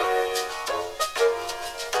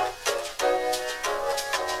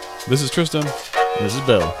This is Tristan This is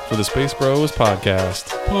Bill. for the Space Bros Podcast.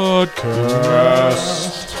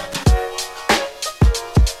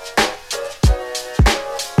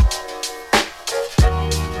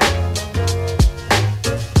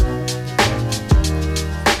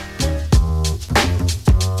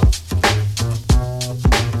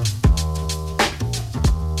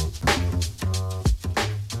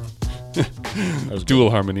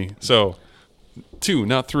 Dual harmony. So, two,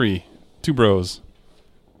 not three. Two bros.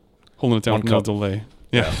 Holding it down One with no cup. delay.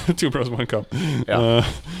 Yeah, two bros, one cup. Yeah.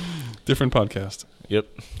 Different podcast. Yep.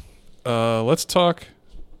 Let's talk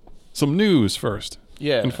some news first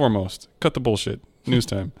Yeah. and foremost. Cut the bullshit. News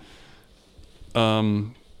time.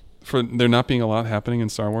 For there not being a lot happening in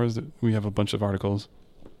Star Wars, we have a bunch of articles.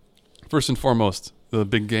 First and foremost, the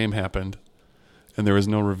big game happened, and there was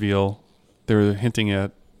no reveal. They were hinting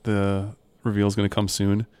at the reveal is going to come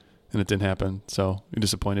soon, and it didn't happen. So you're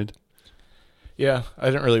disappointed. Yeah. I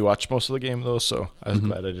didn't really watch most of the game though, so I was Mhm.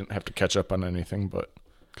 glad I didn't have to catch up on anything. But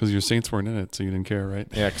Because your Saints weren't in it, so you didn't care, right?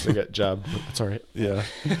 yeah, because I got job. But that's all right. Yeah.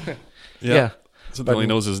 Yeah. So the But- only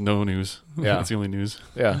news is no news. Yeah. That's the only news.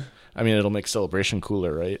 Yeah. I mean, it'll make Celebration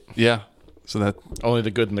cooler, right? Yeah. So that, Only the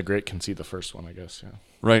good and the great can see the first one, I guess. Yeah.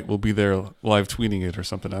 right, we'll be there live tweeting it or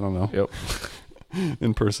something. I don't know. Yep.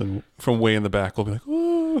 In person from way in the back. We'll be like,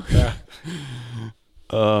 woo. Yeah.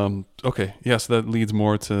 Okay. Yeah, so that leads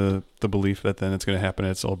more to the belief that then it's going to happen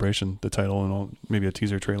at Celebration, the title and all, maybe a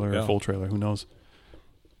teaser trailer or Yeah. a full trailer. Who knows?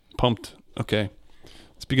 Pumped. Okay.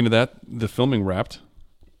 Speaking of that, the filming wrapped.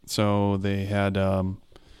 So they had a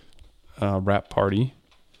wrap party.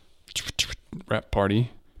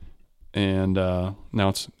 And now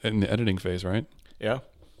it's in the editing phase, right? Yeah.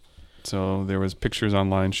 So there was pictures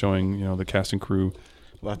online showing, the cast and crew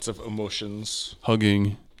Lots of emotions.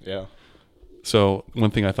 hugging. Yeah. So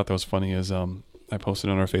one thing I thought that was funny is I posted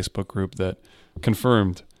on our Facebook group that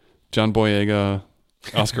confirmed John Boyega,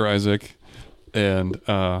 Oscar Isaac, and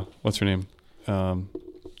what's her name?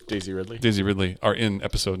 Daisy Ridley. Daisy Ridley are in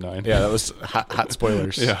episode 9. Yeah, that was hot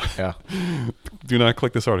spoilers. Yeah. Yeah. Do not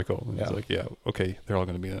click this article. And It's Yeah. like, yeah, okay, they're all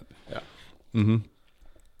going to be in it. Yeah. Mm-hmm.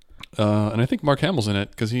 And I think Mark Hamill's in it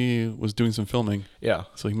because he was doing some filming, Yeah.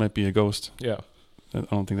 so he might be a ghost. Yeah. I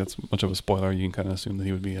don't think that's much of a spoiler. You can kind of assume that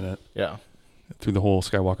he would be in it Yeah. through the whole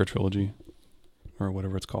Skywalker trilogy or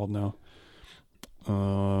whatever it's called now.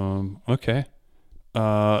 Okay.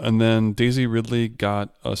 And then Daisy Ridley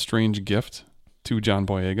got a strange gift to John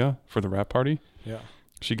Boyega for the wrap party. Yeah.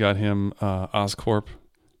 She got him Oscorp,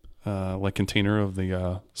 like container of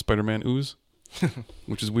the Spider-Man ooze,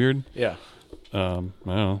 which is weird. Yeah. I don't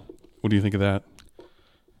know. What do you think of that?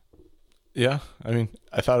 Yeah, I mean,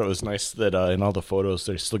 I thought it was nice that in all the photos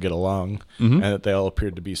they still get along, Mm-hmm. and that they all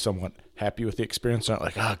appeared to be somewhat happy with the experience. Not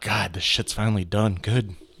like, oh God, this shit's finally done,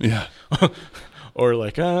 good, Yeah. or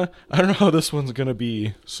like, I don't know how this one's gonna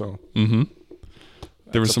be. So Mm-hmm.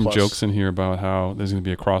 There were that's a some plus. jokes in here about how there's going to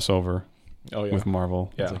be a crossover Oh yeah, with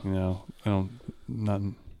Marvel. Yeah. It's like, no, I don't,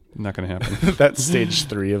 not going to happen. that's stage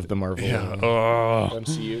 3 of the Marvel Oh.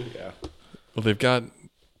 MCU. Yeah, Well, they've got,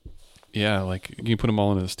 like you can put them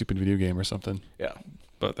all in a stupid video game or something, yeah.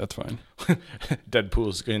 but that's fine.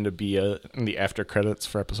 Deadpool's going to be in the after credits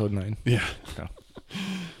for Episode 9. Yeah. Yeah.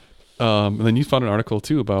 And then you found an article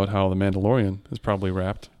too about how the Mandalorian is probably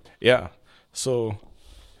wrapped. Yeah, so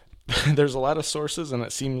there's a lot of sources, and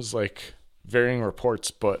it seems like varying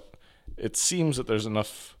reports, but it seems that there's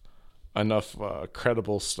enough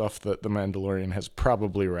credible stuff that the Mandalorian has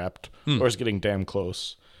probably wrapped or is getting damn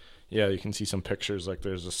close. Yeah, you can see some pictures, like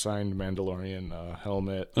there's a signed Mandalorian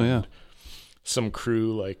helmet. Oh, yeah. and some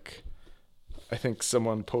crew, like I think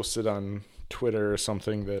someone posted on Twitter or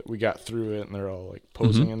something that we got through it, and they're all like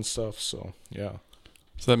posing and stuff. So yeah,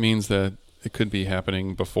 So that means that it could be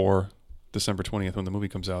happening before December 20th when the movie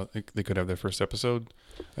comes out. They could have their first episode,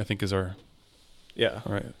 I think is our yeah,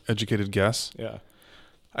 educated guess. yeah.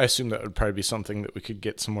 I assume that would probably be something that we could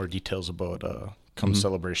get some more details about come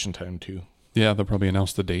Celebration time too. Yeah, they'll probably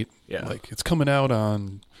announce the date. Yeah. Like it's coming out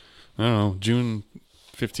on, I don't know, June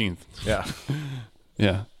 15th. Yeah.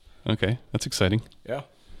 Yeah. Okay. That's exciting. Yeah.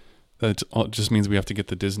 That just means we have to get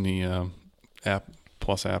the Disney app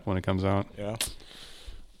when it comes out. Yeah.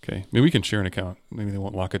 Okay. Maybe we can share an account. Maybe they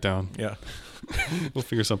won't lock it down. Yeah. We'll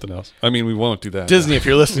figure something else. I mean, we won't do that. Disney, if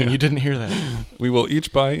you're listening, you didn't hear that. We will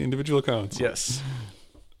each buy individual accounts. Yes.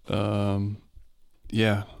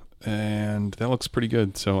 Yeah. And that looks pretty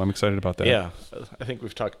good. So I'm excited about that. Yeah. I think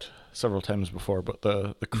we've talked several times before, but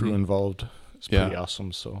the crew involved is pretty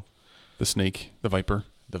awesome. So The snake, the viper.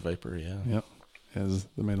 the Viper, yeah. Yep. As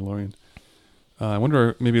the Mandalorian. I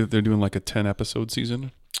wonder maybe they're doing like a 10 episode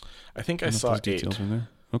season. I think I don't know if saw those 8. details are in there.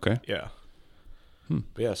 Okay. Yeah.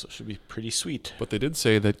 But yeah, so it should be pretty sweet. But they did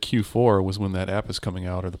say that Q4 was when that app is coming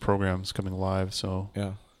out or the program's coming live. So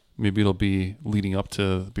Yeah. maybe it'll be leading up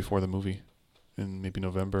to before the movie in maybe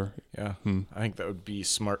November. Yeah. I think that would be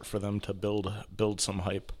smart for them to build some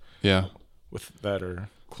hype Yeah. with that or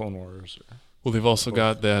Clone Wars. Well, they've also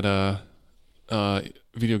got that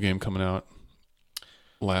video game coming out,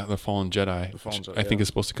 The Fallen Jedi. The Fallen Jedi, I think yeah. is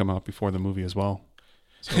supposed to come out before the movie as well.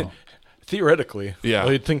 So Theoretically. Yeah.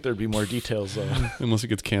 Well, you'd think there'd be more details, though. unless it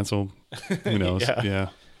gets canceled, who knows? Yeah.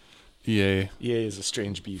 EA. EA is a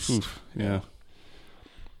strange beast. Oof, yeah.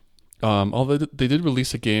 Although they did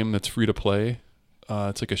release a game that's free to play.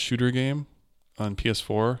 It's like a shooter game on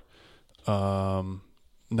PS4.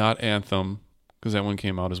 Not Anthem, because that one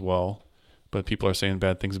came out as well. But people are saying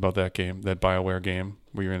bad things about that game, that BioWare game,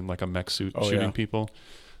 where you're in like a mech suit shooting people.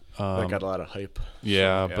 That got a lot of hype.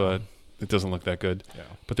 Yeah, So, but it doesn't look that good. Yeah.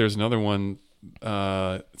 But there's another one.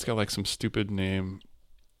 It's got like some stupid name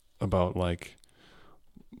about like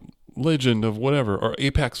Legend of whatever, or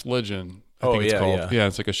Apex Legend. I think it's called. Yeah,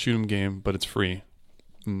 it's like a shoot 'em game, but it's free.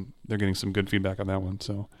 And they're getting some good feedback on that one.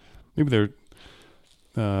 So maybe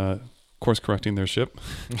they're course correcting their ship.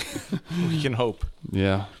 We can hope.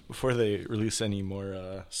 Yeah. Before they release any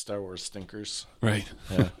more Star Wars stinkers. Right.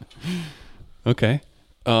 Yeah. Okay.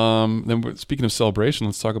 Speaking of celebration,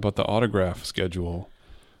 let's talk about the autograph schedule.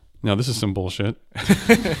 Now, this is some bullshit.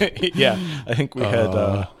 Yeah. I think we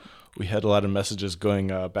had a lot of messages going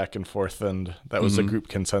back and forth, and that was a group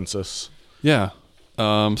consensus. Yeah.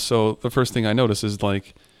 So the first thing I noticed is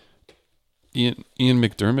like Ian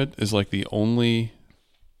McDermott is like the only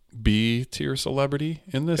B tier celebrity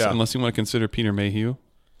in this, unless you want to consider Peter Mayhew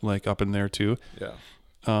like up in there too. Yeah.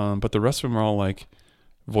 But the rest of them are all like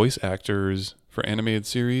voice actors for animated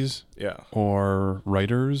series, or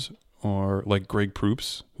writers, or like Greg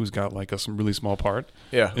Proops, who's got like some really small part,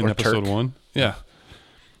 in episode 1. Yeah.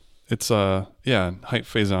 It's Hype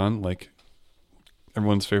Faison, like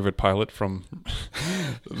everyone's favorite pilot from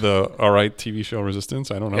the alright TV show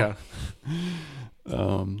Resistance. I don't know. Yeah.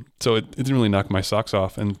 So it didn't really knock my socks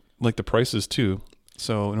off, and like the prices too.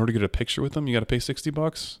 So in order to get a picture with them, you got to pay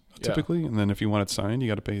 $60 typically, and then if you want it signed, you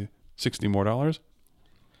got to pay $60 more.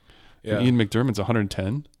 Yeah. And Ian McDermott's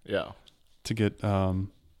 $110. Yeah. To get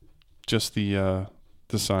just the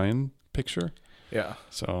sign picture. Yeah.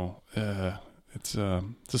 So it's a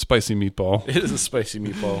spicy meatball. It is a spicy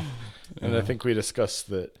meatball, and I think we discussed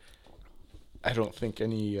that. I don't think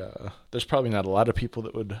there's probably not a lot of people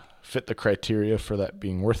that would fit the criteria for that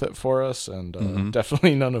being worth it for us, and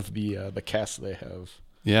definitely none of the cast they have.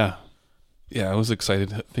 Yeah. Yeah, I was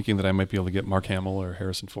excited thinking that I might be able to get Mark Hamill or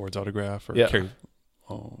Harrison Ford's autograph. Or Carrie.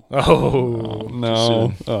 No. Oh,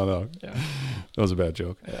 no. Yeah. That was a bad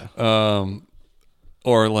joke. Yeah.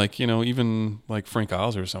 Or like, even like Frank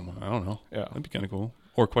Oz or someone. I don't know. Yeah. That'd be kind of cool.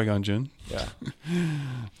 Or Qui-Gon Jinn. Yeah.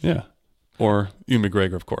 Yeah. Or Ewan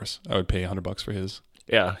McGregor, of course. I would pay $100 for his.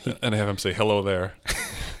 Yeah. And have him say hello there.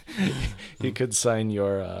 He could sign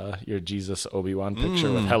your Jesus Obi-Wan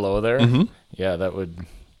picture with hello there. Mm-hmm. Yeah, that would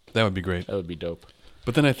be great. That would be dope.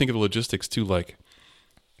 But then I think of the logistics too, like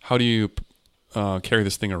how do you carry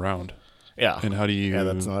this thing around? Yeah. And how do you... Yeah,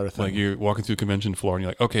 that's another thing. Like you're walking through a convention floor and you're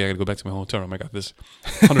like, okay, I got to go back to my hotel room. I got this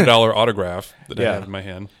 $100 autograph that I have in my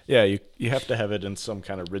hand. Yeah, you have to have it in some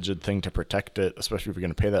kind of rigid thing to protect it, especially if you're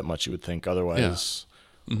going to pay that much, you would think. Otherwise,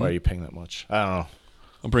 why are you paying that much? I don't know.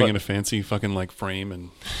 I'll bring in a fancy fucking like frame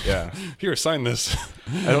and here, sign this.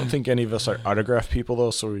 I don't think any of us are autograph people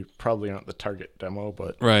though, so we probably aren't the target demo,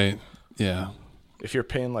 but right. Yeah. If you're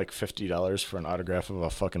paying like $50 for an autograph of a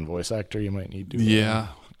fucking voice actor, you might need to. Yeah.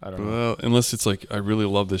 I don't know. Well, unless it's like I really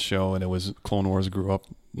love this show and it was Clone Wars. I grew up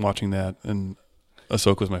watching that, and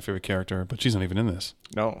Ahsoka was my favorite character, but she's not even in this.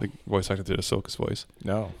 No. The voice actor did Ahsoka's voice.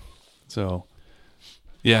 No. So,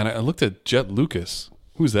 yeah, and I looked at Jet Lucas.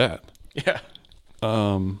 Who's that? Yeah.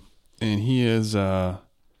 And he is in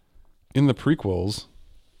the prequels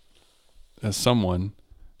as someone,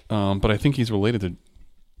 but I think he's related to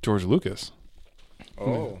George Lucas.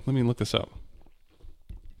 Oh. Let me look this up.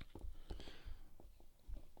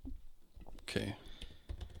 Okay.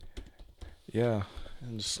 Yeah.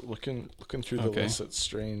 And just looking through the list, it's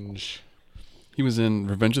strange. He was in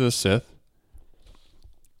Revenge of the Sith.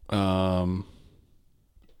 I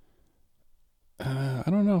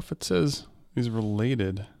don't know if it says he's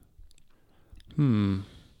related.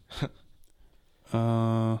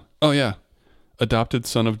 Oh yeah, adopted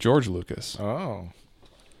son of George Lucas. Oh.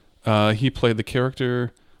 He played the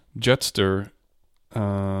character Jetster.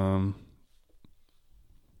 Oh.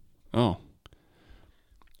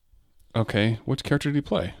 Okay, which character did he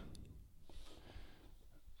play?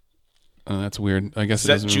 That's weird. I guess it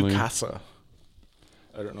doesn't really... Casa.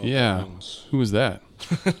 I don't know. Yeah. What that means. Who was that?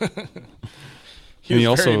 He was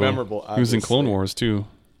also very memorable. He was in Clone obviously. Wars too.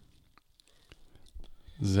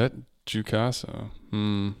 Zet Jukasa.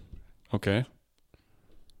 Okay.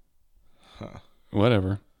 Huh.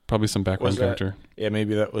 Whatever. Probably some background Was that- character. Yeah,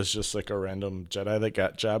 maybe that was just like a random Jedi that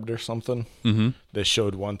got jabbed or something. Mm-hmm. They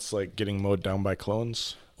showed once like getting mowed down by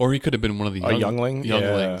clones. Or he could have been one of the A youngling?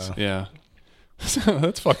 younglings. Yeah.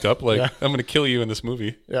 That's fucked up. Like, Yeah. I'm going to kill you in this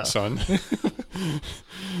movie, Yeah. son.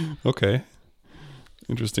 Okay.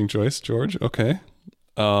 Interesting choice, George. Okay.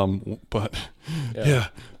 But yeah.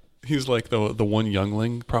 He's like the one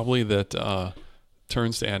youngling probably that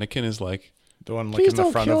turns to Anakin is like, The one like please in the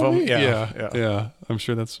don't front kill of him. me. Yeah. I'm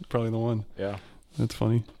sure that's probably the one. Yeah. That's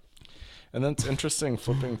funny. And then it's interesting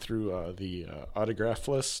flipping through the autograph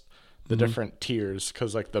list, the Mhm. different tiers,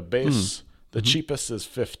 because like the base, the Mhm. cheapest is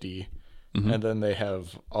 50, Mhm. and then they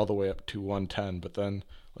have all the way up to 110. But then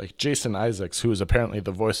like Jason Isaacs, who is apparently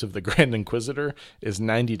the voice of the Grand Inquisitor, is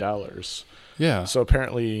 $90. Yeah. So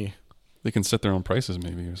apparently, They can set their own prices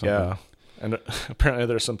maybe or something. yeah, and apparently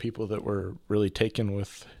there's some people that were really taken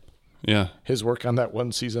with Yeah. his work on that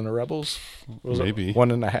one season of Rebels. Was it Maybe.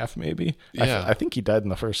 1.5, maybe. Yeah. I think he died in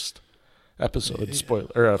the first episode. Yeah. Spoiler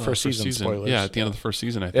or first season spoilers. Yeah, at the end of the first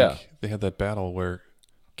season, I think Yeah. they had that battle where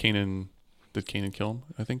Kanan kill him?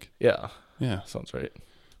 I think. Yeah, Yeah. sounds right.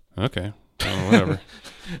 Okay. Whatever.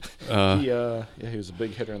 He was a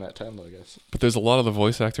big hitter in that time, though, I guess. But there's a lot of the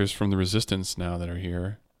voice actors from the Resistance now that are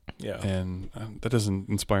here, Yeah. and that doesn't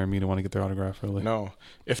inspire me to want to get their autograph. Really. No,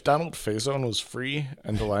 if Donald Faison was free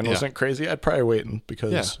and the line Yeah. wasn't crazy, I'd probably wait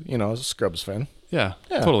because I was a Scrubs fan. Yeah.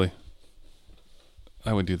 Yeah. Totally.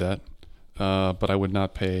 I would do that, but I would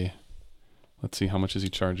not pay. Let's see, how much is he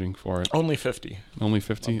charging for it? Only 50. Only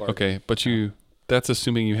 50. A bargain. Okay, but that's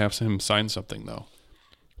assuming you have him sign something though.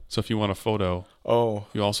 So if you want a photo, Oh,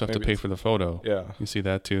 you also have to Maybe pay it's- for the photo. yeah. You see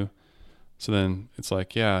that too. So then it's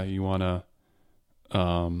like, yeah, you want to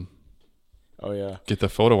Oh, yeah. get the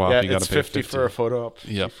photo op, Yeah, you got it's to pay 50 for a photo op,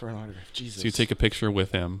 50 Yep. for an autograph. Jesus. So you take a picture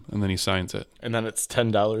with him, and then he signs it. And then it's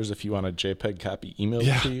 $10 if you want a JPEG copy emailed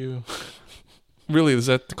Yeah. to you. Really, does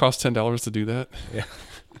that cost $10 to do that? Yeah.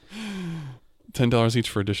 $10 each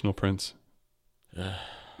for additional prints.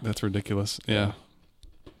 That's ridiculous. Yeah.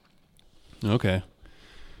 Okay.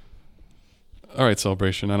 All right,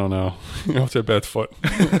 Celebration. I don't know. You're off to a bad foot.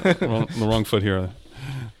 The wrong foot here.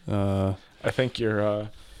 I think your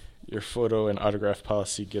photo and autograph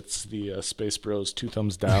policy gets the Space Bros 2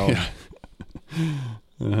 thumbs down.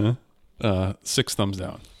 Uh-huh. 6 thumbs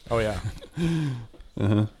down. Oh, yeah.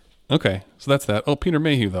 Uh-huh. Okay, so that's that. Oh, Peter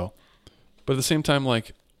Mayhew, though. But at the same time,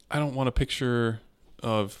 like, I don't want a picture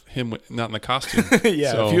of him not in the costume.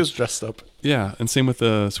 Yeah, So- if he was dressed up. Yeah, and same with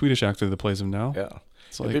the Swedish actor that plays him now. Yeah.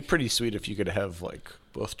 It's It'd like, be pretty sweet if you could have, like,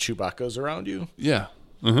 both Chewbacca's around you. yeah.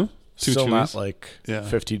 Uh-huh. Two Still not, Chewies. like, Yeah.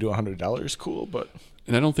 $50 to $100 cool, but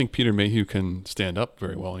And I don't think Peter Mayhew can stand up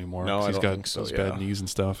very well anymore. No, 'cause I he's don't got think so, those yeah. bad knees and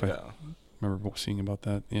stuff. I yeah. remember seeing about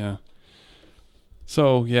that. Yeah.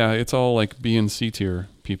 So, yeah, it's all like B and C tier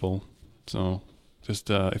people. So just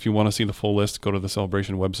if you want to see the full list, go to the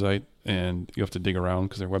Celebration website, and you have to dig around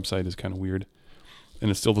because their website is kind of weird. And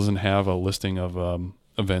it still doesn't have a listing of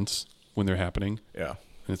events when they're happening. Yeah.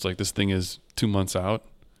 And it's like this thing is 2 months out,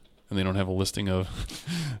 and they don't have a listing of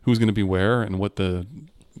who's going to be where and what the,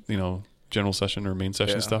 general session or main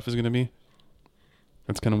session Yeah. stuff is going to be.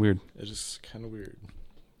 That's kind of weird. It's just kind of weird.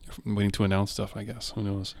 I'm waiting to announce stuff, I guess. Who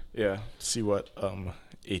knows? Yeah. See what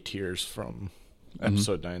A tiers from Mhm.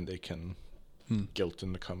 episode 9 they can Hmm. guilt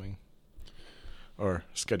into coming. Or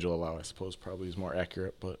schedule allow, I suppose, probably is more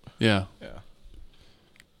accurate, but Yeah. yeah.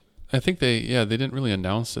 I think they didn't really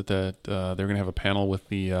announce it that they're going to have a panel with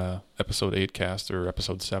the episode 8 cast or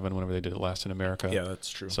episode 7 whenever they did it last in America. Yeah, that's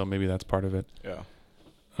true. So maybe that's part of it. Yeah.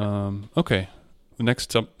 Okay. The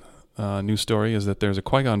next news story is that there's a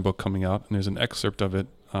Qui-Gon book coming out, and there's an excerpt of it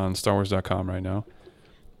on StarWars.com right now.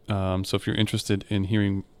 So if you're interested in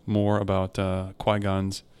hearing more about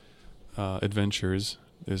Qui-Gon's adventures,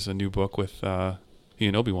 there's a new book with he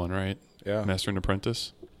and Obi-Wan, right? Yeah. Master and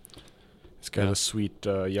Apprentice. It's got Yeah. a sweet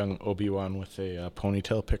young Obi-Wan with a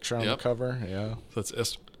ponytail picture on Yep. the cover. Yeah. So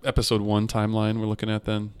that's episode 1 timeline we're looking at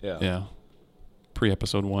then. Yeah. Yeah.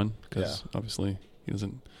 Pre-episode 1, because obviously he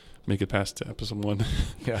doesn't make it past episode 1.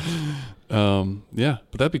 Yeah. Yeah,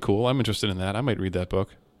 but that'd be cool. I'm interested in that. I might read that book.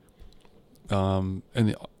 And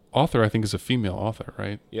the author, I think, is a female author,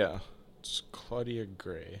 right? Yeah. It's Claudia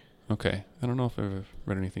Gray. Okay. I don't know if I've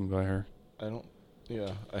read anything by her.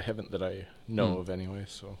 I haven't that I know of anyway,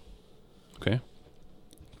 so. Okay.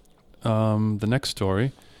 The next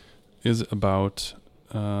story is about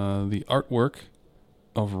the artwork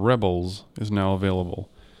of Rebels is now available.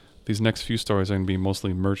 These next few stories are going to be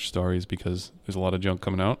mostly merch stories because there's a lot of junk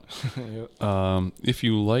coming out. Yep. If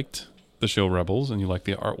you liked the show Rebels and you like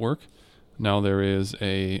the artwork, now there is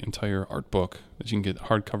a entire art book that you can get,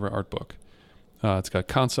 hardcover art book. It's got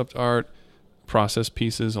concept art, process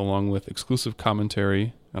pieces, along with exclusive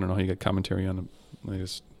commentary. I don't know how you get commentary on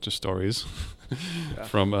just stories Yeah.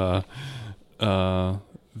 from the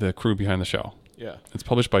crew behind the show. Yeah. It's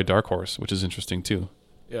published by Dark Horse, which is interesting too,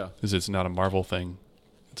 Yeah. because it's not a Marvel thing.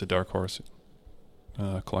 It's a Dark Horse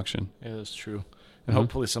collection. Yeah, that's true. And Mhm.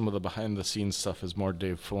 hopefully some of the behind-the-scenes stuff is more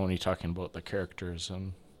Dave Filoni talking about the characters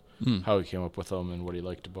and how he came up with them and what he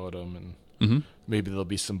liked about them. And Mm-hmm. maybe there'll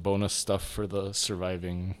be some bonus stuff for the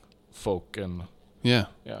surviving folk. And Yeah,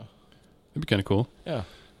 yeah. it'd be kind of cool. Yeah.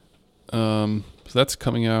 So that's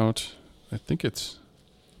coming out. I think it's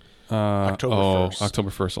October 1st. October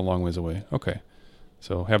 1st, a long ways away. Okay,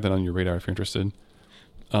 so have that on your radar if you're interested.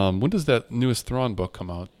 When does that newest Thrawn book come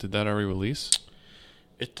out? Did that already release?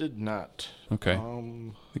 It did not. Okay,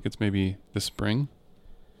 I think it's maybe this spring.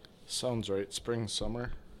 Sounds right. Spring,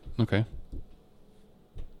 summer. Okay.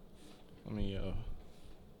 Let me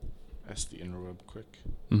ask the interweb quick.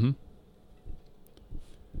 Mm-hmm.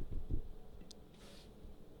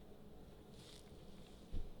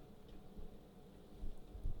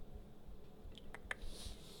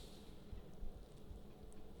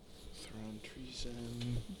 Thrawn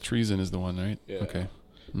Treason. Treason is the one, right? Yeah. Okay.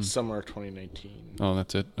 Mm. Summer 2019. Oh,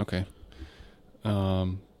 that's it. Okay.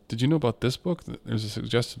 Did you know about this book? There's a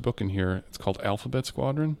suggested book in here. It's called Alphabet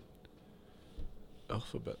Squadron.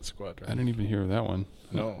 Alphabet Squadron. I didn't even hear of that one.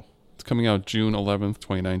 No. It's coming out June 11th,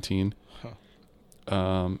 2019.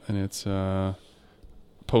 Huh. And it's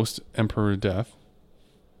post Emperor death.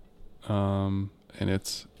 And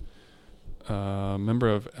it's a member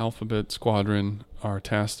of Alphabet Squadron are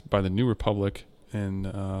tasked by the New Republic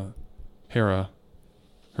and Hera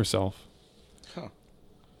herself. Huh.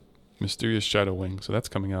 Mysterious Shadow Wing. So that's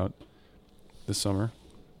coming out this summer.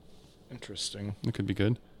 Interesting. It could be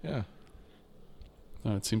good. Yeah.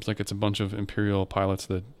 It seems like it's a bunch of Imperial pilots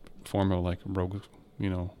that form a like rogue,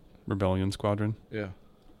 rebellion squadron. Yeah.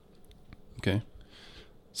 Okay.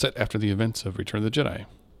 Set after the events of Return of the Jedi.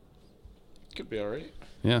 Could be all right.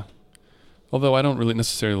 Yeah. Although I don't really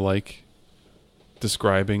necessarily like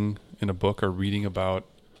describing in a book or reading about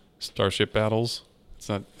starship battles. It's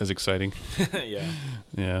not as exciting. Yeah.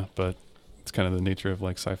 Yeah, but it's kind of the nature of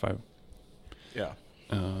like sci-fi. Yeah.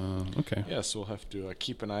 Okay. Yeah, so we'll have to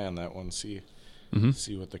keep an eye on that one, see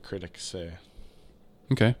Mm-hmm. what the critics say.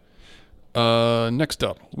 Okay. Next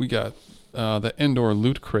up, we got the Endor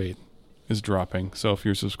Loot Crate is dropping. So if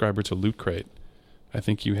you're a subscriber to Loot Crate, I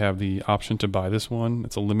think you have the option to buy this one.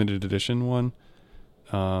 It's a limited edition one.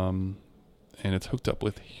 And it's hooked up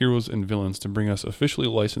with Heroes and Villains to bring us officially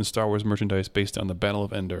licensed Star Wars merchandise based on the Battle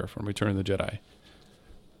of Endor from Return of the Jedi.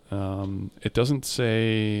 It doesn't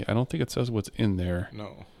say, I don't think it says what's in there,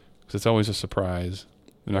 No. because it's always a surprise.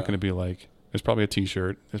 They're not Yeah. going to be like, there's probably a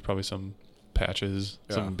t-shirt, there's probably some patches,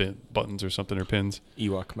 Yeah. some buttons or something, or pins.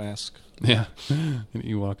 Ewok mask. Yeah, an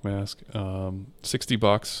Ewok mask.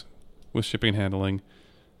 $60 with shipping and handling,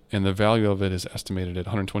 and the value of it is estimated at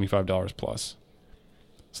 $125 plus.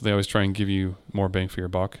 So they always try and give you more bang for your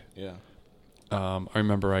buck. Yeah. I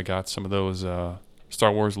remember I got some of those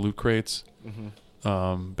Star Wars loot crates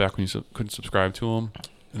Mm-hmm. back when you couldn't subscribe to them,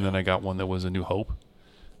 and then I got one that was A New Hope,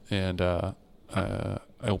 and I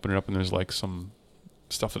opened it up and there's like some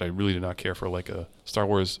stuff that I really did not care for, like a Star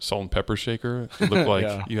Wars salt and pepper shaker. It looked like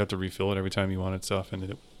Yeah. you had to refill it every time you wanted stuff, and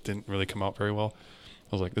it didn't really come out very well.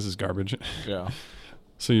 I was like, this is garbage. Yeah.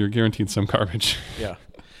 So you're guaranteed some garbage. Yeah.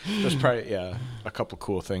 There's probably, a couple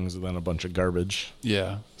cool things and then a bunch of garbage.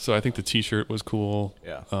 Yeah. So I think the t-shirt was cool.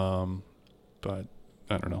 Yeah. But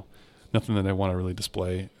I don't know. Nothing that I want to really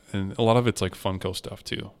display. And a lot of it's like Funko stuff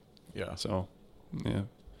too. Yeah. So, yeah.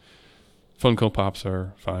 Funko Pops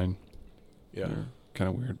are fine. Yeah. They're kind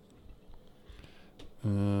of weird.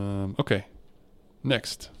 Okay.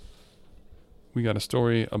 Next. We got a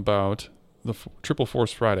story about the Triple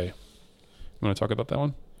Force Friday. You want to talk about that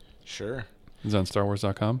one? Sure. It's on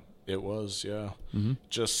StarWars.com. It was, yeah. Mm-hmm.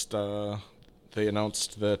 Just, they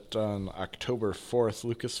announced that on October 4th,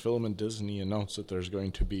 Lucasfilm and Disney announced that there's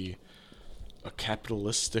going to be a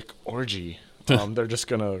capitalistic orgy. They're just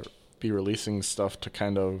going to be releasing stuff to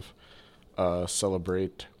kind of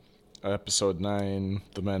celebrate Episode 9,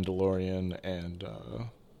 The Mandalorian, and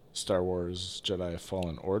Star Wars Jedi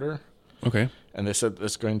Fallen Order. Okay. And they said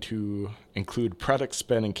it's going to include products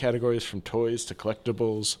spanning categories from toys to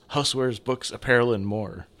collectibles, housewares, books, apparel, and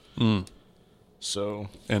more. Mm. So...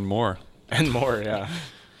 And more. And more, yeah.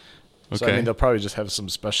 So I mean, they'll probably just have some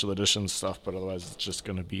special edition stuff, but otherwise it's just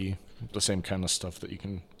going to be the same kind of stuff that you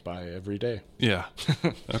can buy every day. Yeah.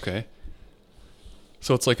 Okay.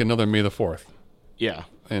 So it's like another May the 4th. Yeah.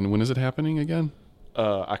 And when is it happening again?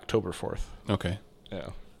 October 4th. Okay. Yeah.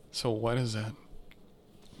 So why does that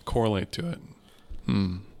correlate to it?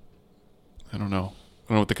 I don't know. I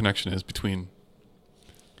don't know what the connection is between.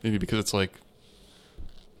 Maybe because it's like,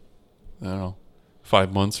 I don't know,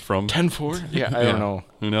 5 months from 10/4? Yeah, I don't know.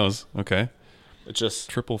 Who knows? Okay. It's just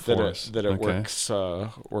Triple force. that it Okay.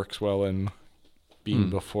 works well in being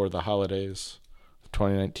before the holidays of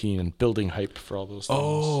 2019 and building hype for all those things.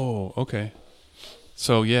 Oh, okay.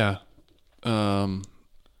 So yeah.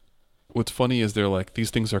 What's funny is they're like,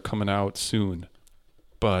 these things are coming out soon,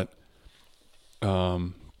 but they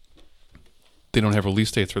don't have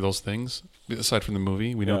release dates for those things aside from the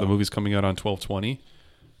movie. We know the movie's coming out on 12/20,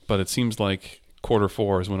 but it seems like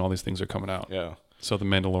Q4 is when all these things are coming out. Yeah. So the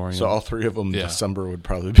Mandalorian. So all three of them, December would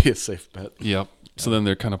probably be a safe bet. Yep. So then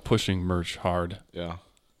they're kind of pushing merch hard. Yeah.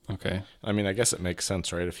 Okay. I mean, I guess it makes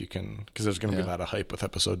sense, right? If you can, because there's going to be a lot of hype with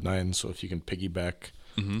Episode 9. So if you can piggyback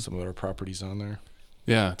some of their properties on there.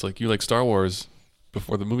 Yeah, it's like you like Star Wars.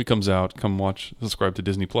 Before the movie comes out, come watch, subscribe to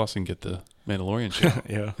Disney Plus and get the Mandalorian show.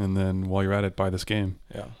 Yeah. And then while you're at it, buy this game.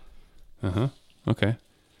 Yeah. Okay.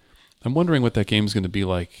 I'm wondering what that game's going to be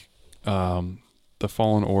like. The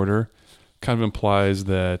Fallen Order kind of implies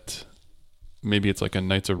that maybe it's like a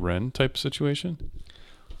Knights of Ren type situation.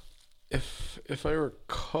 If I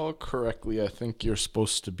recall correctly, I think you're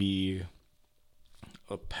supposed to be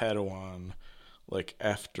a Padawan, like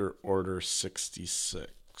after Order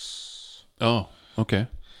 66. Oh, okay.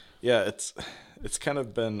 Yeah, it's kind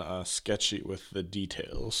of been sketchy with the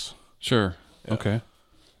details. Sure. Yeah. Okay. Let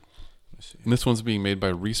me see. And this one's being made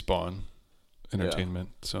by Respawn Entertainment.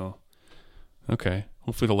 So, okay.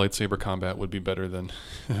 Hopefully the lightsaber combat would be better than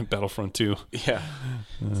Battlefront 2. Yeah.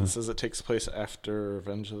 So it says it takes place after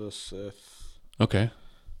Revenge of the Sith. Okay.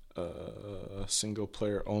 Single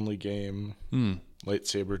player only game.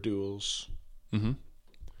 Lightsaber duels. Mm-hmm.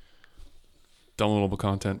 Downloadable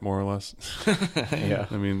content, more or less. Yeah.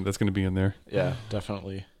 I mean, that's going to be in there. Yeah,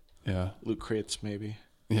 definitely. Yeah. Loot crates, maybe.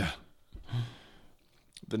 Yeah.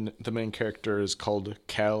 The main character is called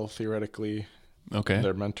Cal, theoretically. Okay.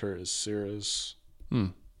 Their mentor is Cirrus.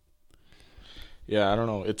 Yeah, I don't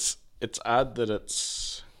know. It's odd that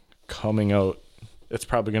it's coming out. It's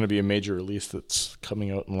probably going to be a major release that's coming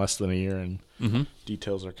out in less than a year, and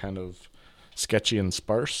details are kind of sketchy and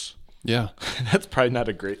sparse. Yeah. That's probably not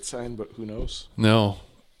a great sign, but who knows? No.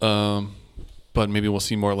 But maybe we'll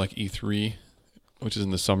see more like E3, which is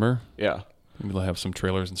in the summer. Yeah. Maybe they'll have some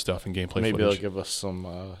trailers and stuff and gameplay Maybe footage. they'll give us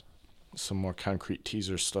some more concrete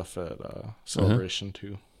teaser stuff at Celebration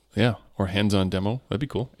too. Yeah. Or hands-on demo. That'd be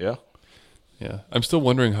cool. Yeah. Yeah. I'm still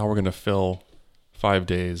wondering how we're going to fill 5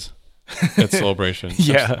 days at Celebration.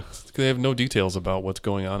 Yeah. They have no details about what's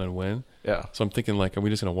going on and when. Yeah. So I'm thinking, like, are we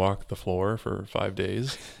just going to walk the floor for 5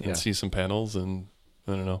 days and Yeah. see some panels? And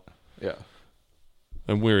I don't know. Yeah.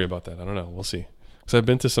 I'm weary about that. I don't know. We'll see. Because I've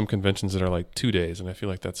been to some conventions that are like 2 days, and I feel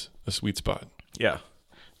like that's a sweet spot. Yeah.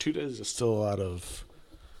 2 days is still a lot of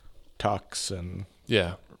talks and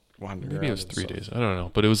Yeah. wandering Maybe it around was and 3 stuff. days. I don't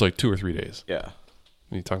know. But it was like 2 or 3 days. Yeah.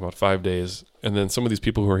 When you talk about 5 days. And then some of these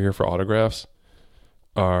people who are here for autographs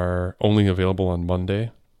are only available on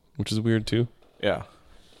Monday, which is weird too. Yeah.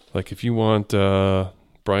 Like if you want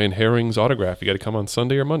Brian Herring's autograph, you got to come on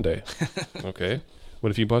Sunday or Monday. Okay. What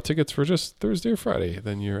if you bought tickets for just Thursday or Friday?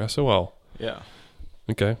 Then you're SOL. Yeah.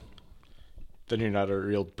 Okay. Then you're not a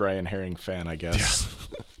real Brian Herring fan, I guess.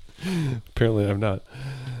 Apparently I'm not.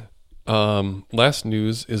 Last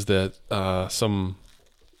news is that some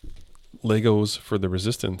Legos for the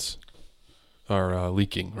Resistance are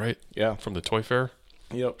leaking, right? Yeah. From the Toy Fair.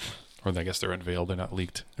 Yep. Or I guess they're unveiled. They're not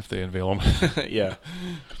leaked if they unveil them. Yeah.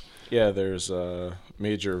 Yeah, there's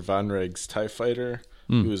Major Von Reg's TIE Fighter,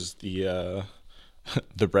 who's the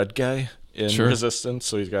red guy in Sure. Resistance,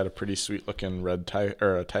 so he's got a pretty sweet looking red TIE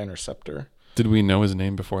or a TIE Interceptor. Did we know his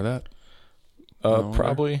name before that? No,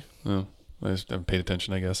 Probably. No. I just haven't paid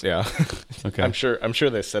attention, I guess. Yeah. Okay. I'm sure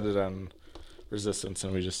they said it on Resistance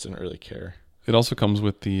and we just didn't really care. It also comes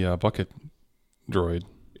with the bucket droid,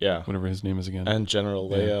 Yeah. whatever his name is again. And General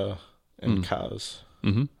Leia and Kaz.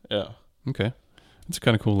 Mm-hmm. Yeah. Okay. It's a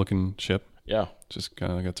kind of cool looking ship. Yeah. Just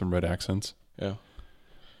kind of got some red accents. Yeah.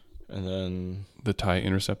 And then The TIE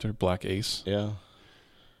Interceptor, Black Ace. yeah.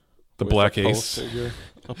 The With Black a Poe Ace. figure.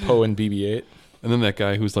 A Poe and BB-8. And then that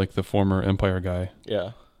guy who's like the former Empire guy.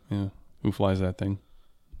 Yeah. Yeah. Who flies that thing.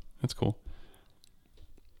 That's cool.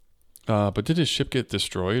 But did his ship get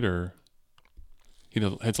destroyed or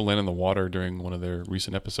had to land in the water during one of their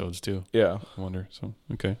recent episodes too. Yeah. I wonder. So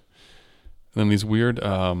okay. And then these weird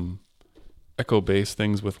echo base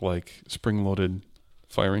things with like spring-loaded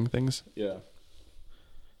firing things. Yeah.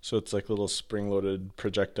 So it's like little spring-loaded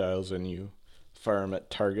projectiles, and you fire them at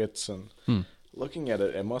targets. And looking at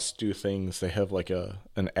it, it must do things. They have like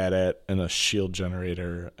an AT-AT and a shield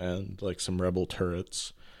generator and like some rebel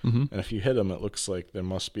turrets. Mm-hmm. And if you hit them, it looks like there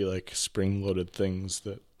must be like spring-loaded things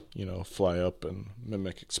that, fly up and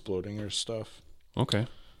mimic exploding or stuff. Okay.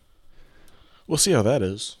 We'll see how that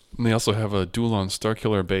is. And they also have a duel on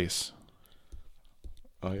Starkiller Base,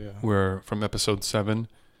 Oh, yeah. where from episode 7,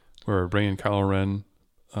 where Rey and Kylo Ren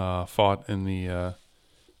fought in the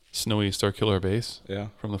snowy Starkiller Base Yeah.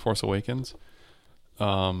 from The Force Awakens.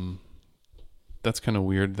 That's kind of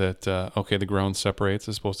weird that, the ground separates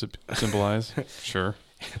is supposed to symbolize. Sure.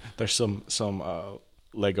 There's some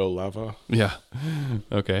Lego lava. Yeah.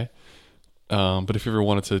 Okay. But if you ever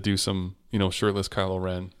wanted to do some, shirtless Kylo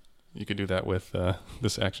Ren, you could do that with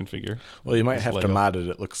this action figure. Well, you might This have to Lego. mod it.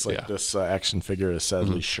 It looks like Yeah. this action figure is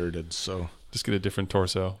sadly shirted, so Just get a different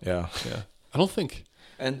torso. yeah. Yeah. I don't think.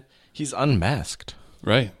 And he's unmasked.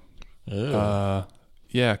 Right. Ew.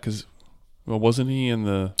 Yeah, because, wasn't he in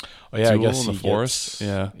the Oh yeah, I duel guess in the he forest? gets-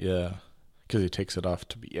 Yeah. yeah, because he takes it off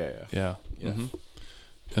to be yeah. Yeah. Yeah. Mhm.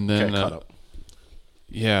 And then, Okay, caught up.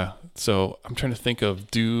 yeah. So I'm trying to think of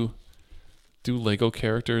do Lego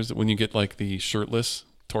characters, when you get like the shirtless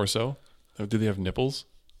torso, do they have nipples?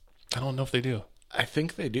 I don't know if they do. I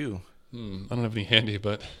think they do. I don't have any handy,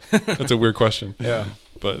 but that's a weird question. Yeah,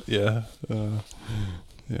 But yeah,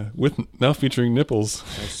 yeah. With now featuring nipples.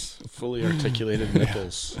 that's fully articulated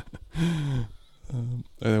nipples. I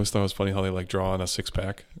always thought it was funny how they like draw on a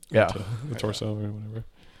 6-pack. Yeah. onto the torso or whatever.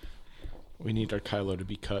 We need our Kylo to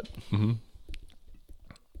be cut. Mm-hmm.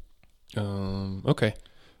 Okay.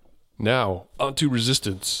 Now on to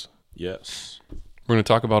Resistance. Yes. We're going to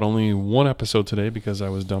talk about only one episode today because I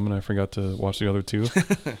was dumb and I forgot to watch the other 2.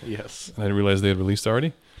 Yes. I didn't realize they had released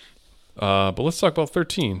already. But let's talk about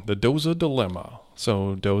 13, the Doza Dilemma.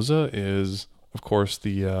 So Doza is, of course,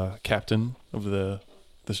 the captain of the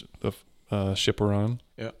ship we're on.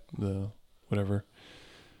 Yeah. The whatever.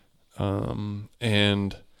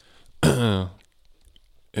 And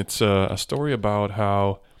it's a story about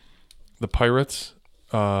how the pirates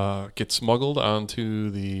get smuggled onto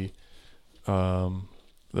the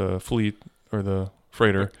fleet or the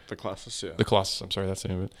freighter. The Colossus, yeah. The Colossus, I'm sorry, that's the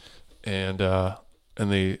name of it.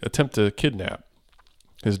 And they attempt to kidnap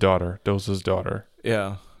his daughter, Doza's daughter.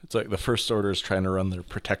 Yeah. It's like the First Order is trying to run their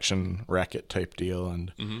protection racket type deal,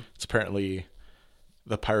 and it's apparently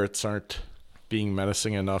the pirates aren't being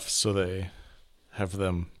menacing enough, so they have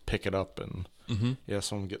them pick it up, and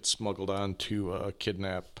someone gets smuggled on to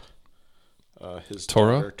kidnap his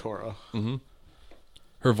Tora? daughter, Tora. Mm-hmm.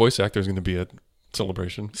 Her voice actor is going to be at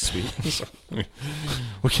Celebration. Sweet. So,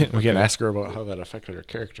 we can ask her about how that affected her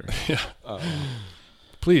character. Yeah.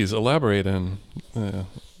 Please elaborate in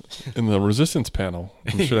the Resistance panel.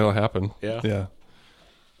 I'm sure that'll happen. Yeah. Yeah.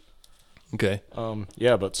 Okay.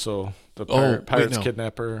 But so the wait, pirates no.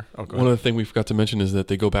 kidnap her. Oh, go One ahead. other thing we forgot to mention is that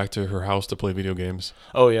they go back to her house to play video games.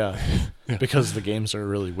 Oh yeah, because the games are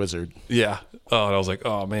really wizard. Yeah. Oh, and I was like,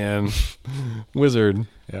 oh man, Wizard.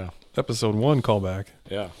 Yeah. Episode 1 callback.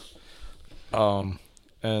 Yeah.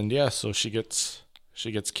 So she gets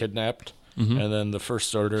kidnapped, and then the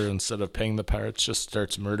First Order, instead of paying the pirates, just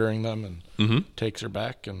starts murdering them and takes her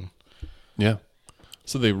back. And Yeah.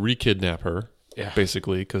 So they re-kidnap her, yeah,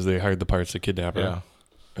 basically, because they hired the pirates to kidnap her. yeah,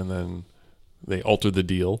 And then they alter the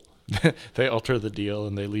deal. they alter the deal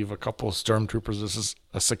and they leave a couple of stormtroopers. This is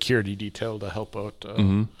a security detail to help out.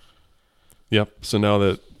 Yep. So now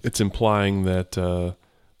that it's implying that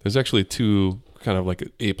there's actually 2 kind of like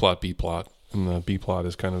A plot, B plot. And the B plot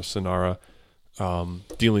is kind of Sonara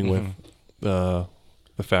dealing with the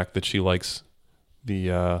fact that she likes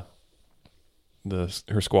her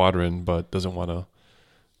squadron, but doesn't want to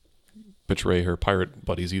betray her pirate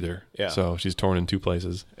buddies either. Yeah. So she's torn in 2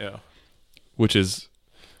 places, Yeah, which is,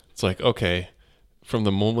 it's like, okay, from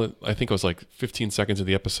the moment, I think it was like 15 seconds of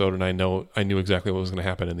the episode, and I knew exactly what was going to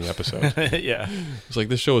happen in the episode. yeah, It's like,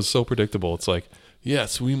 this show is so predictable. It's like,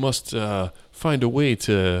 yes, we must find a way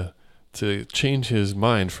to change his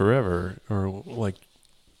mind forever, or like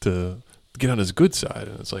to get on his good side.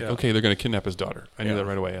 And it's like, Yeah. okay, they're going to kidnap his daughter. I knew Yeah. that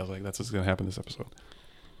right away. I was like, that's what's going to happen this episode.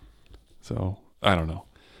 So I don't know.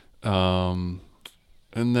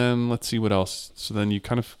 And then let's see what else. So then you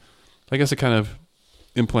I guess it kind of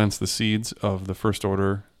implants the seeds of the First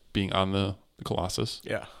Order being on the Colossus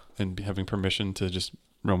yeah, and having permission to just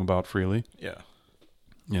roam about freely. yeah.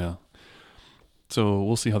 Yeah. So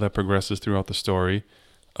we'll see how that progresses throughout the story.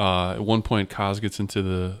 At one point, Kaz gets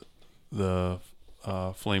into the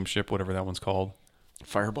flame ship, whatever that one's called.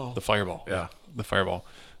 Fireball. The Fireball. Yeah. The Fireball.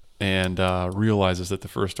 And realizes that the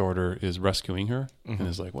First Order is rescuing her and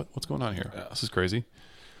is like, what's going on here? Yeah. This is crazy.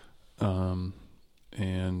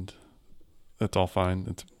 And that's all fine.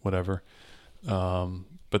 It's whatever.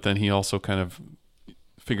 But then he also kind of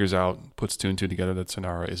figures out, puts two and two together that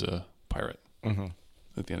Sonara is a pirate at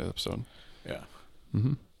the end of the episode. Yeah.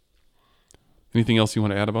 Mm-hmm. Anything else you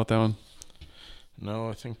want to add about that one? No,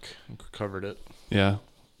 I think we covered it. Yeah.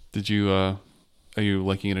 Did you, are you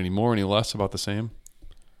liking it any more, any less, about the same?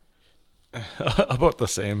 About the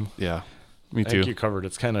same. Yeah. Me I too. think you covered.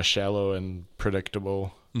 It's kind of shallow and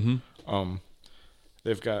predictable. Mm-hmm.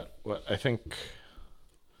 They've got what I think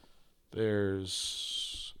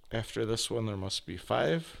there's after this one there must be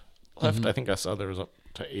 5 left. I think I saw there was up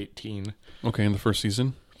to 18. Okay, in the first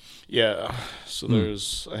season? Yeah. So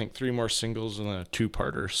there's I think 3 more singles and then a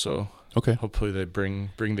 2-parter. So Okay. hopefully they bring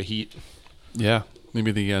the heat. Yeah.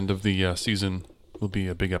 Maybe the end of the season will be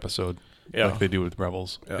a big episode. Yeah. Like they do with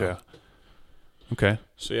Rebels. Yeah. Okay.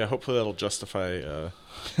 So yeah, hopefully that'll justify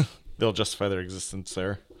they'll justify their existence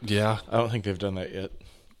there. Yeah. I don't think they've done that yet.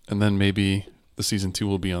 And then maybe the season 2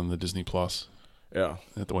 will be on the Disney Plus. Yeah.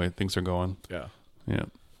 The way things are going. Yeah. Yeah.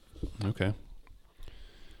 Okay.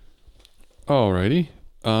 Alrighty.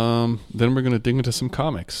 Then we're going to dig into some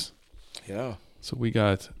comics. Yeah. So we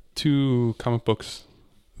got 2 comic books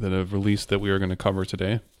that have released that we are going to cover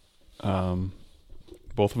today.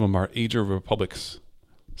 Both of them are Age of Republics.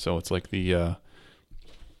 So it's like the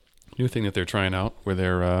new thing that they're trying out where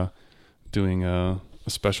they're doing a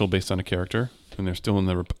special based on a character, and they're still in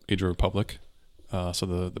the Age of Republic. So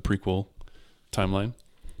the prequel timeline.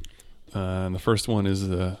 And the first one is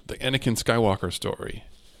the Anakin Skywalker story.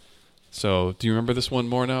 So do you remember this one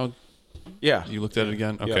more now? Yeah. You looked at it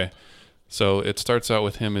again? Okay. Yep. So it starts out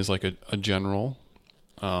with him as like a general.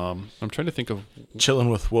 I'm trying to think of... Chilling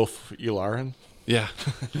with Wolf Yularen. Yeah.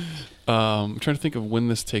 I'm trying to think of when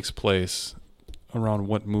this takes place. Around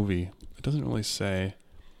what movie? It doesn't really say.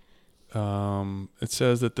 It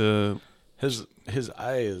says that His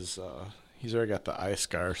eye is he's already got the eye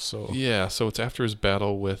scar, so Yeah, so it's after his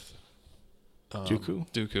battle with... Dooku?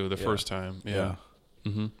 Dooku, the first time. Yeah.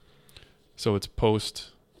 Mm-hmm. So it's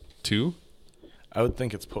post 2? I would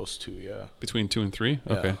think it's post 2, yeah. Between 2 and 3?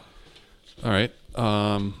 Yeah. Okay. All right.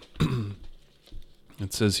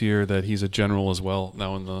 It says here that he's a general as well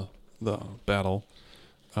now in the battle.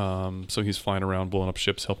 So he's flying around, blowing up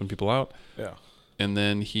ships, helping people out. Yeah. And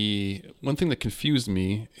then one thing that confused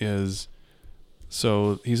me is,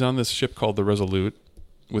 so he's on this ship called the Resolute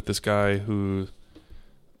with this guy who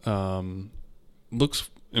looks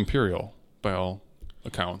Imperial by all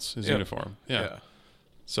accounts, his uniform. Yeah.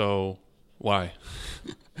 So why?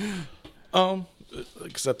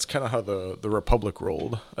 Because that's kind of how the Republic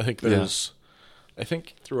rolled. I think I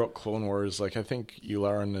think throughout Clone Wars, like I think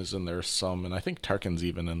Yularen is in there some, and I think Tarkin's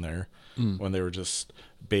even in there when they were just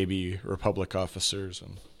baby Republic officers.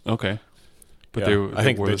 And Okay. But I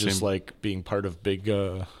think wore they the just same... like being part of big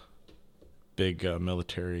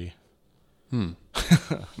military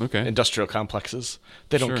Okay. industrial complexes.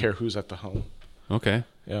 They don't Sure. care who's at the helm. Okay.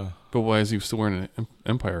 Yeah. But why is he still wearing an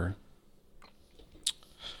Empire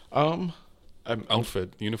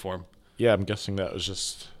outfit, uniform? Yeah, I'm guessing that was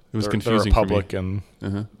just It was the confusing for me. Republic and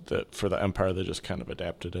Uh-huh. for the Empire they just kind of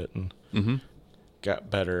adapted it and got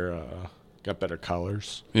better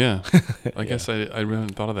collars. Yeah. I guess I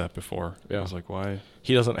hadn't thought of that before. Yeah. I was like, why?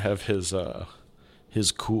 He doesn't have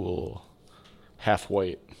his cool half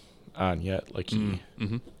white on yet like he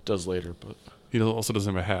does later, but He also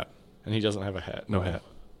doesn't have a hat. and he doesn't have a hat. No hat.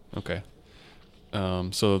 Okay.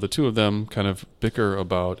 So the two of them kind of bicker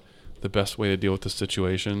about the best way to deal with the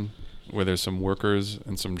situation where there's some workers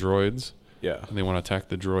and some droids, Yeah. and they want to attack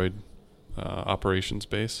the droid operations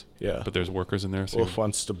base. Yeah. But there's workers in there. So Wolf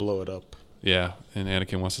wants to blow it up. yeah, and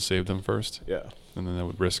Anakin wants to save them first, Yeah. and then that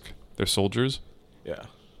would risk their soldiers. Yeah.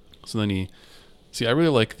 So then I really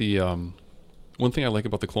like the one thing I like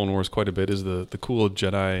about the Clone Wars quite a bit is the cool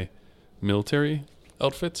Jedi military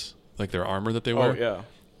outfits, like their armor that they wear. Oh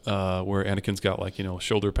yeah. Where Anakin's got like,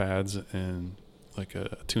 shoulder pads and like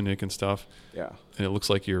a tunic and stuff. Yeah. And it looks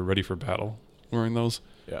like you're ready for battle wearing those,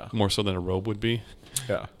 Yeah. more so than a robe would be.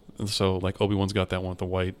 Yeah. And so like Obi-Wan's got that one with the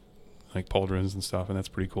white like pauldrons and stuff, and that's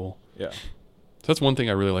pretty cool. Yeah. So that's one thing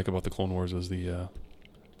I really like about the Clone Wars is the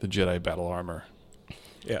Jedi battle armor.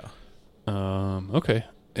 Yeah. Okay.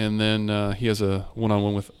 And then he has a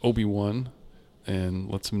one-on-one with Obi-Wan and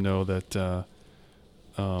lets him know that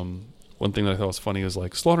one thing that I thought was funny is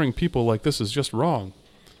like slaughtering people like this is just wrong.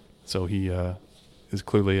 So he is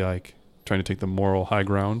clearly like trying to take the moral high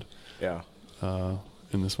ground. Yeah.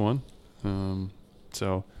 In this one.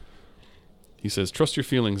 So he says, "Trust your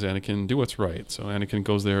feelings, Anakin. Do what's right." So Anakin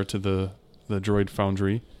goes there to the droid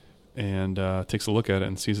foundry and takes a look at it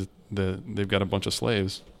and sees that they've got a bunch of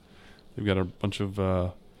slaves. They've got a bunch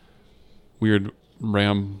of weird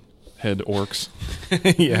ram head orcs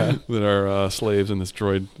Yeah. that are slaves in this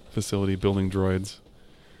droid facility building droids.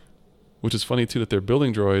 Which is funny, too, that they're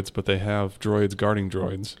building droids, but they have droids guarding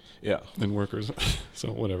droids Yeah. and workers.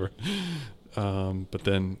 So whatever. But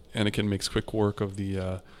then Anakin makes quick work of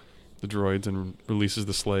the droids and releases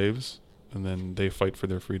the slaves, and then they fight for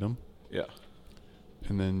their freedom. Yeah.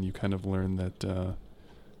 And then you kind of learn that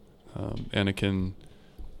Anakin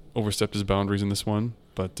overstepped his boundaries in this one,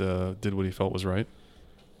 but did what he felt was right.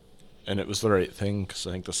 And it was the right thing because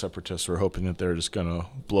I think the Separatists were hoping that they were just going to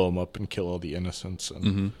blow him up and kill all the innocents. And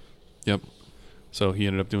Mm-hmm. Yep. So he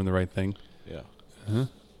ended up doing the right thing. yeah.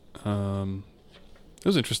 It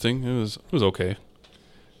was interesting. It was okay.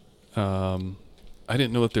 I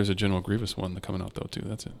didn't know that there's a General Grievous one coming out though too.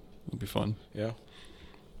 That's it. It'll be fun. Yeah.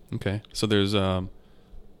 Okay. So there's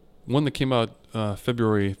one that came out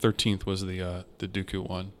February 13th was the Dooku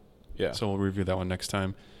one. Yeah. So we'll review that one next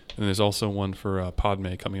time. And there's also one for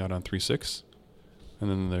Padme coming out on 3.6. And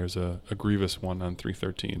then there's a Grievous one on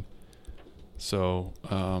 3.13. So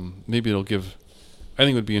maybe it'll give... I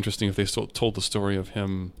think it would be interesting if they told the story of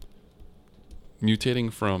him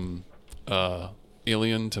mutating from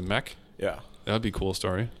alien to mech. Yeah. That would be a cool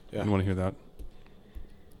story. Yeah. I want to hear that.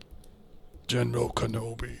 General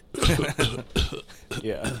Kenobi.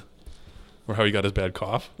 Yeah. Or how he got his bad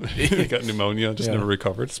cough. He got pneumonia, just Yeah. never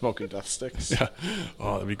recovered. Smoking death sticks. Yeah.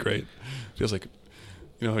 Oh, that'd be great. Feels like,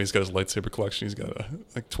 you know, he's got his lightsaber collection. He's got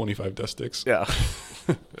like 25 death sticks. Yeah.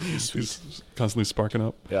 He's constantly sparking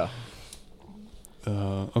up. Yeah.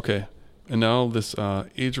 Okay. And now this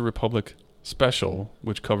Age of Republic special,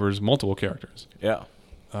 which covers multiple characters. Yeah.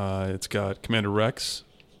 It's got Commander Rex,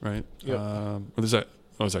 right? Yep. Or is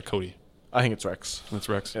that Cody? I think it's Rex. That's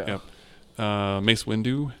Rex. Yeah. Yep. Mace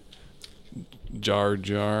Windu, Jar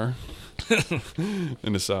Jar,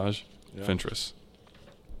 and Asajj Yeah. Ventress.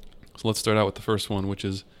 So let's start out with the first one, which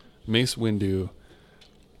is Mace Windu.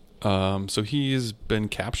 So he's been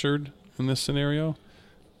captured in this scenario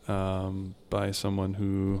by someone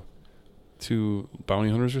who, two bounty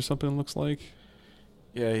hunters or something, it looks like.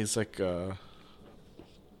 Yeah, he's like a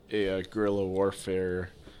guerrilla warfare,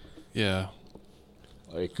 Yeah.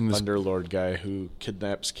 like And this- underlord guy who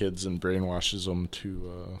kidnaps kids and brainwashes them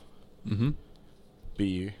to Mm-hmm.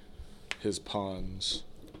 be his pawns.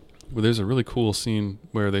 Well, there's a really cool scene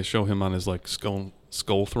where they show him on his like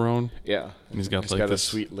skull throne, Yeah. and he's got He's like got a this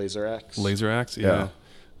sweet laser axe. laser axe, Yeah.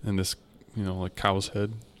 and this, you know, like cow's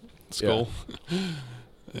head skull,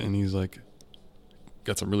 and he's like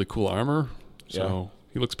got some really cool armor. So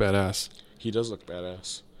he looks badass. He does look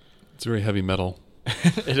badass. It's very heavy metal.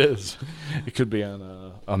 It is. It could be on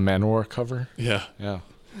a Manowar cover. Yeah. Yeah.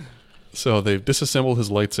 So they've disassembled his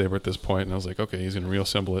lightsaber at this point, and I was like, okay, he's gonna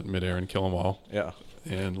reassemble it in midair and kill them all. Yeah.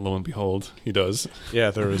 And lo and behold, he does.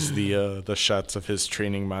 Yeah, there was the shots of his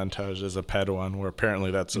training montage as a Padawan, where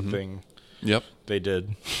apparently that's a thing Yep. they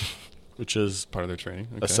did, which is Part of their training.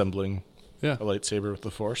 Okay. assembling Yeah. a lightsaber with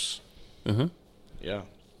the Force. Uh-huh. Yeah.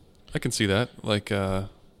 I can see that. Like, I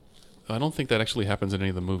don't think that actually happens in any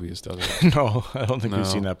of the movies, does it? No, I don't think we've No.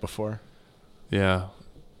 seen that before. Yeah.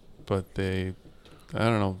 But I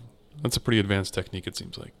don't know. That's a pretty advanced technique, it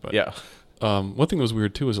seems like. But Yeah. one thing that was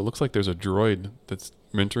weird, too, is it looks like there's a droid that's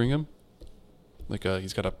mentoring him. Like,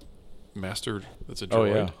 he's got a master that's a droid. Oh,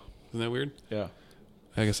 yeah. Isn't that weird? Yeah.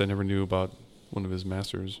 I guess I never knew about one of his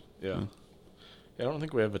masters. Yeah. I don't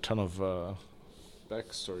think we have a ton of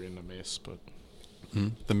backstory in the Mace, but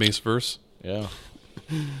The Mace verse. yeah.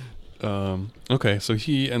 Okay, so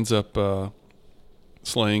he ends up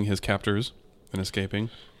slaying his captors and escaping.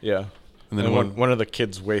 Yeah. And then And one of the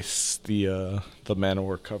kids wastes the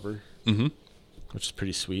Manowar cover, Mm-hmm. which is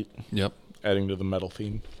pretty sweet, Yep. adding to the metal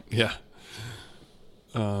theme. Yeah.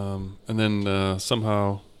 And then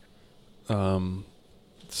somehow,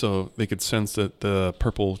 so they could sense that the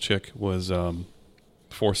purple chick was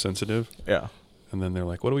force sensitive, Yeah. and then they're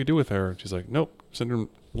like, "What do we do with her?" And she's like, "Nope, send her,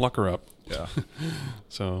 lock her up." Yeah.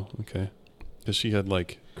 So okay, because she had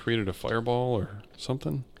like created a fireball or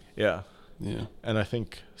something. Yeah. Yeah. And I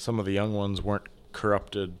think some of the young ones weren't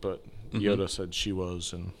corrupted, but Mhm. Yoda said she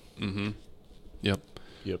was, and Mm-hmm. Yep.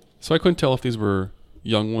 yep, So I couldn't tell if these were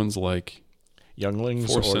young ones, like younglings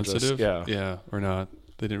force or sensitive, just, yeah, yeah, or not.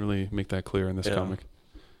 They didn't really make that clear in this Yeah. comic.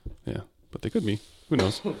 Yeah, but they could be. Who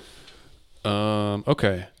knows?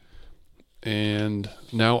 Okay. And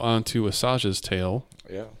now on to Asajj's tale,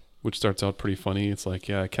 Yeah. which starts out pretty funny. It's like,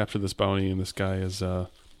 yeah, I captured this bounty, and this guy is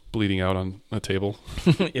bleeding out on a table.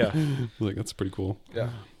 Yeah. Like, that's pretty cool. Yeah.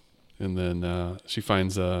 And then she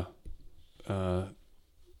finds a There's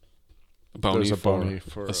bounty a bounty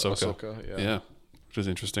for Ahsoka. Ahsoka. Yeah, which is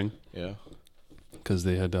interesting Yeah. because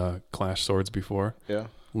they had clashed swords before, Yeah.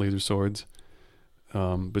 laser swords.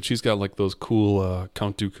 But she's got like those cool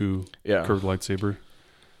Count Dooku Yeah. curved lightsaber,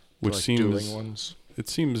 which Like seems dueling ones. it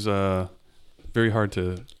seems very hard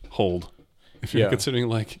to hold if you're Yeah. considering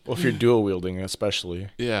like Well, if you're dual wielding, especially.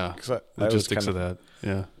 yeah Because I was logistics kind of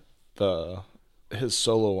that. Yeah, his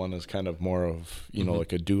solo one is kind of more of, Mhm.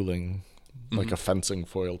 like a dueling, like Mhm. a fencing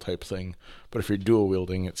foil type thing. But if you're dual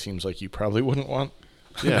wielding, it seems like you probably wouldn't want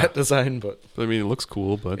Yeah. that design. But I mean, it looks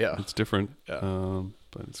cool, but Yeah. it's different. Yeah.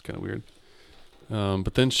 But it's kind of weird.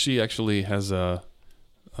 But then she actually has a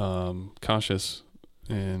conscious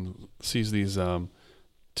and sees these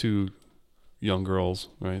two young girls,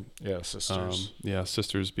 right? yeah, sisters.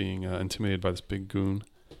 Sisters being intimidated by this big goon.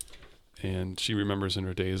 And she remembers in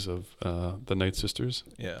her days of the Night Sisters,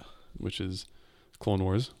 Yeah. which is Clone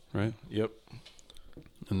Wars, right? Yep.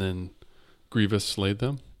 And then Grievous slayed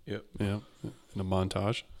them. Yep. Yeah, in a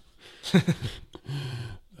montage.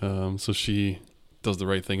 So she does the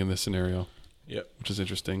right thing in this scenario. Yep. Which is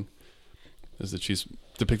interesting, is that she's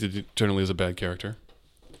depicted generally as a bad character.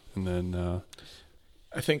 And then,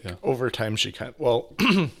 I think Yeah. over time she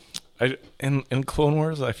in Clone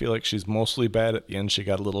Wars, I feel like she's mostly bad. At the end, she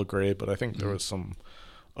got a little gray, but I think there Mhm. was some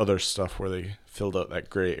other stuff where they filled out that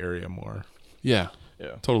gray area more. yeah,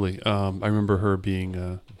 Yeah. totally. I remember her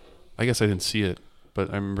being, I guess I didn't see it, but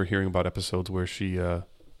I remember hearing about episodes where she, has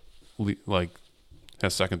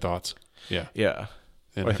second thoughts. Yeah. Yeah.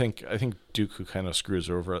 And I think Dooku kind of screws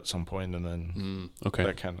her over at some point, and then okay.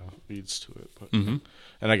 that kind of leads to it. But Mm-hmm.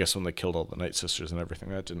 and I guess when they killed all the Night Sisters and everything,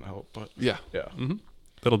 that didn't help. But Yeah. yeah. Mm-hmm.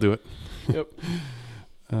 That'll do it. Yep.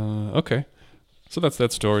 Okay. So that's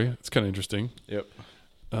that story. It's kind of interesting. Yep.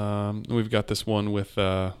 We've got this one with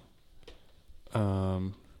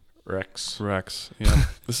Rex. Rex. Yeah.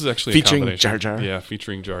 This is actually Featuring a combination. Jar Jar. Yeah,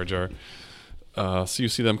 featuring Jar Jar. So you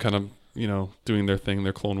see them kind of, doing their thing,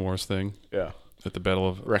 their Clone Wars thing Yeah. at the Battle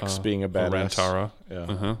of Rex being a badass. Rantara. Yeah.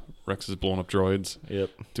 Uh-huh. Rex is blowing up droids,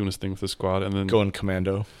 Yep. doing his thing with his squad, and then Going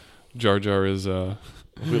commando, Jar Jar is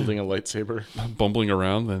wielding a lightsaber. bumbling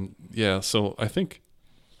around. And yeah, so I think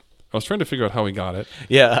I was trying to figure out how he got it,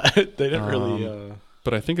 Yeah. They didn't really.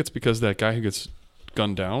 but I think it's because that guy who gets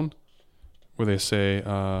gunned down, where they say,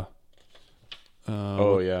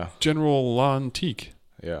 Oh yeah. General Lantique.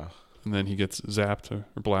 Yeah. And then he gets zapped or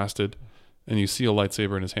blasted, and you see a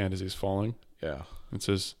lightsaber in his hand as he's falling. Yeah. It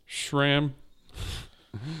says "Shram."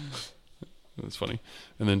 That's funny.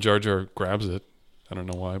 And then Jar Jar grabs it. I don't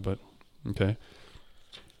know why, but okay.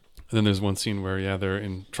 And then there's one scene where they're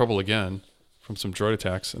in trouble again from some droid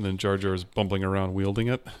attacks, and then Jar Jar is bumbling around wielding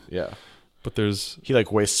it. Yeah. But there's He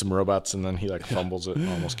wastes some robots and then he fumbles it and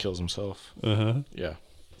almost kills himself. Yeah.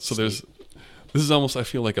 so this is almost, I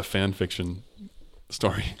feel like, a fan fiction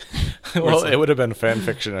story. Well, it would have been fan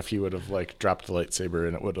fiction if he would have dropped the lightsaber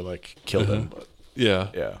and it would have killed him. But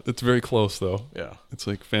Yeah. It's very close though. yeah. It's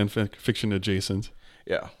like fan fiction adjacent.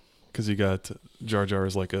 Yeah. Because you got Jar Jar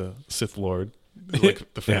as like a Sith Lord,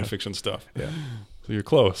 like the fan Yeah. fiction stuff. Yeah. So you're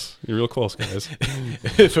close. You're real close, guys.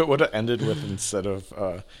 If it would have ended with, instead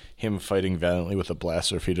of him fighting valiantly with a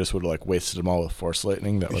blaster, if he just would have wasted them all with force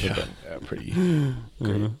lightning, that would have been pretty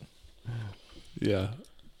great. Yeah.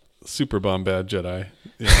 Super bomb bad Jedi.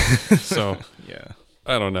 Yeah. So Yeah.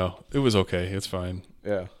 I don't know. It was okay. It's fine.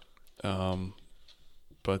 Yeah.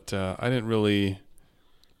 But I didn't really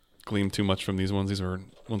glean too much from these ones. These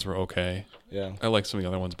ones were okay. Yeah. I like some of the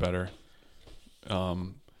other ones better.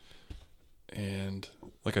 And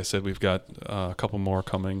like I said, we've got a couple more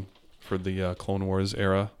coming for the Clone Wars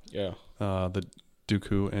era. Yeah. The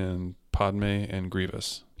Dooku and Padme and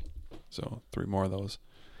Grievous. So 3 more of those.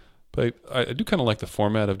 But I do kind of like the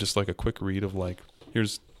format of just like a quick read of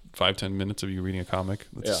here's 5-10 minutes of you reading a comic.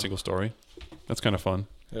 That's a single story. That's kind of fun.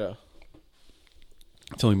 Yeah.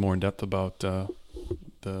 Telling more in depth about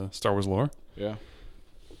the Star Wars lore. Yeah.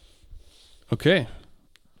 Okay.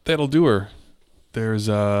 That'll do her. There's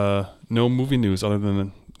no movie news other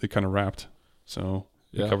than they kind of wrapped. So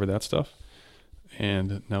we covered that stuff.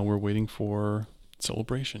 And now we're waiting for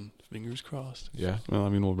Celebration. Fingers crossed. Yeah. Well, I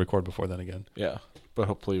mean, we'll record before that again. Yeah. But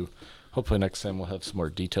hopefully next time we'll have some more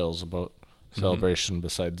details about Celebration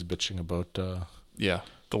besides bitching about the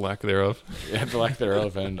lack thereof. the lack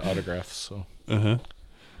thereof and autographs. So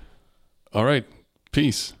All right.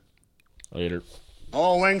 Peace. later.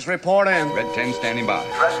 All wings report in. Red 10 standing by.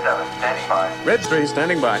 Red 7 standing by. Red 3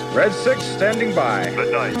 standing by. Red 6 standing by.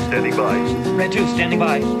 Red 9 standing by. Red 2 standing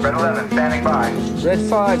by. Red 11 standing by. Red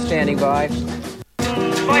 5 standing by.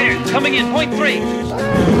 Fighters coming in, point 3.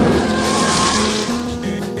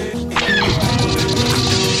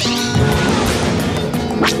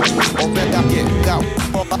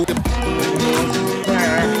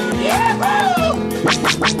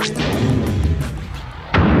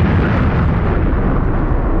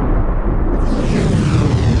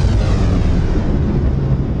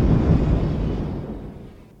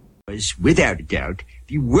 Was, without a doubt,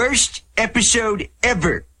 the worst episode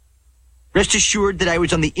ever. Rest assured that I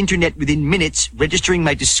was on the internet within minutes, registering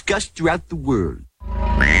my disgust throughout the world.